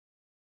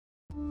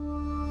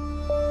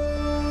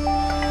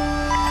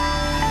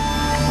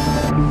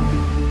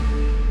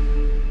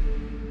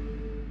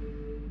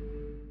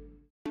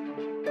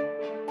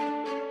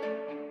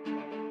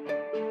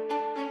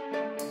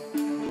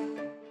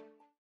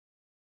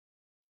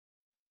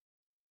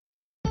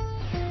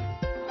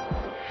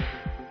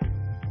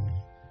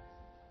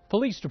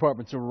Police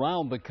departments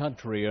around the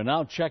country are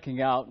now checking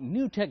out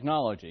new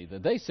technology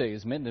that they say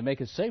is meant to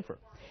make us safer.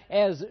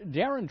 As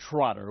Darren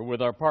Trotter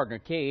with our partner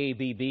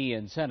KABB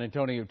in San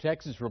Antonio,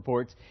 Texas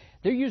reports,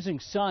 they're using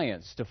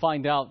science to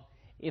find out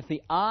if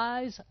the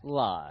eyes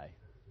lie.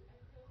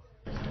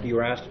 You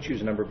are asked to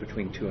choose a number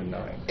between 2 and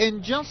 9.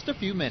 In just a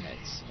few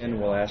minutes.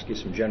 And we'll ask you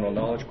some general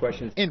knowledge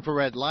questions.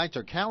 Infrared lights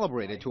are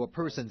calibrated to a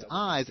person's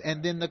eyes,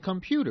 and then the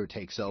computer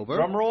takes over.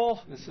 Drum roll.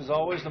 This is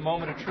always the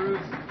moment of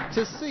truth.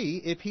 To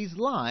see if he's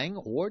lying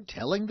or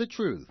telling the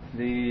truth.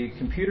 The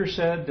computer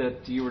said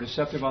that you were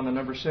deceptive on the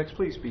number 6.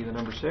 Please be the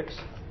number 6.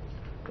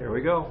 There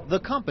we go. The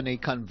company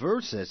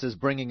Converus is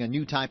bringing a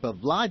new type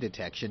of lie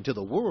detection to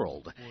the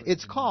world.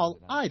 It's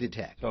called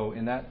EyeDetect. So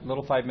in that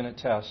little 5-minute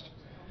test,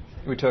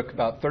 we took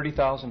about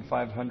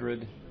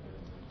 30,500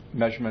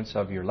 measurements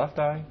of your left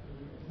eye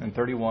and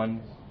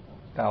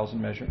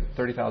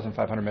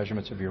 30,500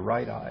 measurements of your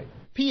right eye.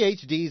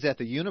 PhDs at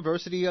the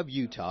University of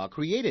Utah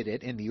created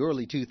it in the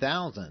early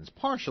 2000s,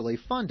 partially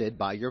funded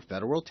by your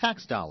federal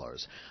tax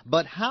dollars.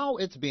 But how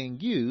it's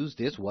being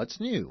used is what's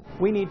new.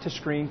 We need to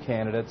screen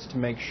candidates to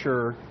make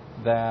sure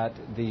that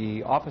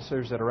the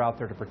officers that are out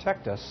there to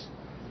protect us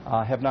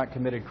have not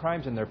committed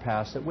crimes in their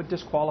past that would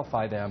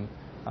disqualify them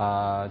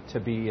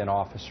to be an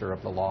officer of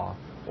the law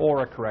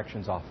or a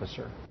corrections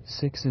officer.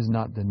 6 is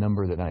not the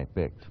number that I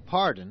picked.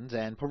 Pardons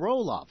and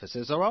parole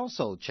offices are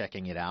also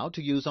checking it out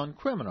to use on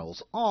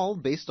criminals, all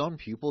based on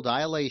pupil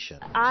dilation.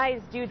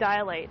 Eyes do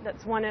dilate.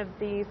 That's one of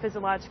the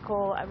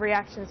physiological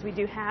reactions we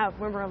do have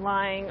when we're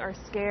lying or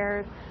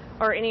scared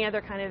or any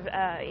other kind of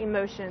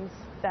emotions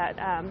that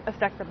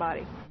affect the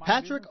body.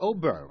 Patrick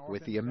O'Burke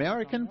with the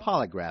American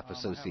Polygraph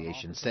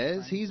Association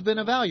says he's been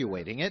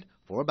evaluating it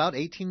for about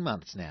 18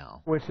 months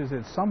now. Which is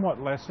it's somewhat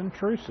less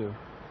intrusive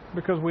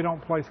because we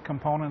don't place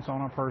components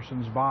on a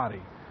person's body.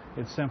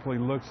 It simply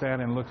looks at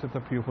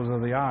the pupils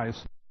of the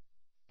eyes.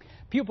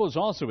 Pupils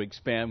also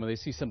expand when they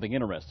see something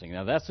interesting.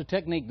 Now that's a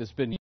technique that's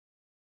been used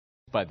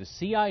by the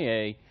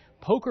CIA,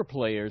 poker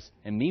players,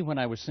 and me when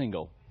I was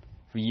single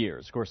for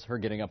years. Of course, her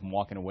getting up and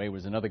walking away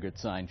was another good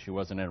sign she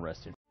wasn't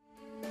interested.